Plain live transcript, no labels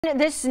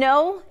This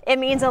snow, it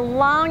means a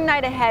long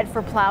night ahead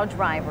for plow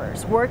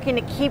drivers working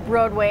to keep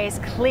roadways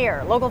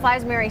clear. Local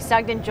 5's Mary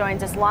Sugden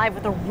joins us live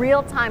with a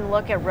real-time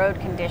look at road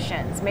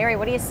conditions. Mary,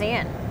 what are you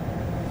seeing?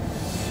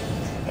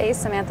 Hey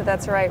Samantha,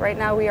 that's right. Right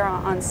now we are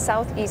on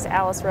Southeast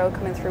Alice Road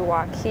coming through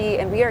Waukee,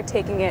 and we are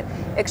taking it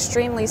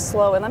extremely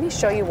slow. And let me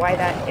show you why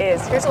that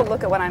is. Here's a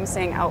look at what I'm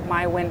seeing out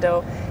my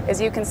window.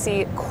 As you can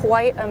see,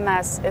 quite a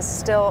mess is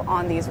still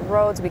on these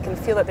roads. We can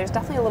feel that there's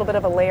definitely a little bit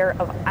of a layer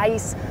of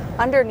ice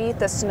underneath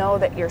the snow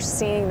that you're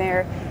seeing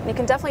there. And you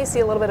can definitely see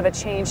a little bit of a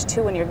change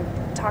too when you're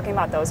talking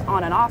about those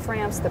on and off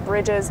ramps, the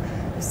bridges.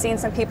 We've seen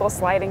some people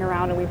sliding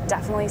around, and we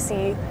definitely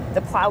see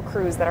the plow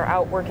crews that are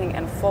out working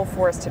in full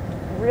force to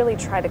really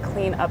try to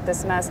clean up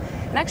this mess.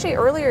 And actually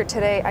earlier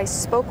today I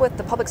spoke with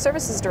the Public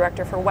Services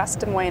Director for West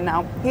Des Moines.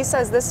 Now he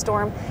says this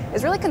storm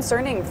is really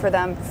concerning for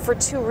them for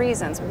two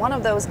reasons. One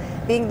of those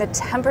being the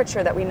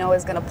temperature that we know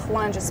is going to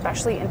plunge,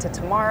 especially into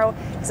tomorrow.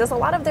 He says a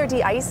lot of their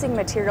de-icing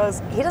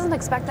materials, he doesn't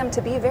expect them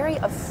to be very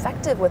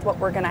effective with what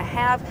we're going to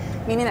have,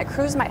 meaning that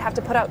crews might have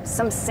to put out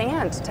some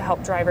sand to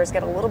help drivers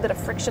get a little bit of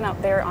friction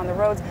out there on the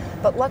roads.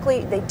 But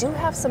luckily they do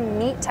have some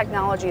neat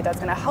technology that's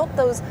going to help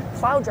those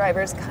plow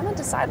drivers kind of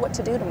decide what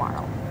to do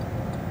tomorrow.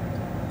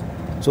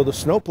 So the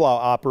snowplow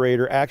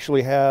operator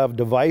actually have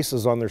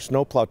devices on their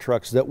snowplow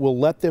trucks that will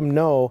let them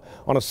know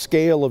on a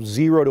scale of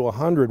 0 to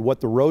 100 what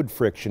the road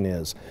friction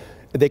is.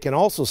 They can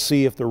also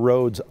see if the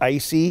road's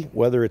icy,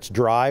 whether it's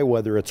dry,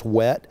 whether it's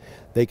wet.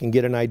 They can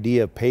get an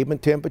idea of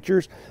pavement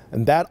temperatures,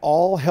 and that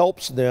all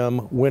helps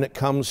them when it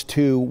comes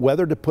to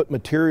whether to put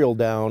material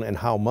down and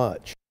how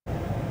much.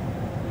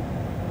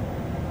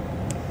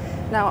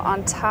 Now,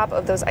 on top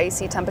of those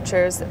icy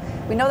temperatures,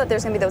 we know that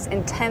there's going to be those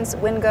intense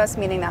wind gusts,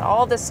 meaning that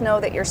all the snow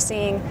that you're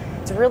seeing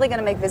is really going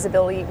to make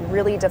visibility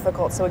really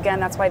difficult. So again,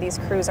 that's why these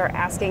crews are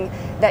asking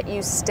that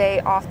you stay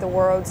off the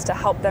roads to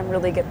help them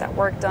really get that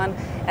work done.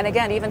 And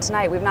again, even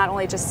tonight, we've not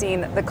only just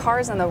seen the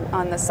cars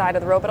on the side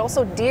of the road, but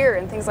also deer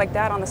and things like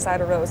that on the side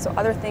of the road. So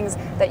other things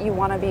that you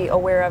want to be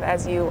aware of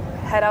as you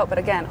head out. But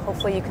again,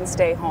 hopefully you can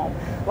stay home.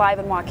 Live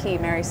in Waukee,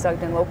 Mary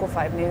Sugden, Local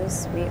 5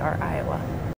 News. We are Iowa.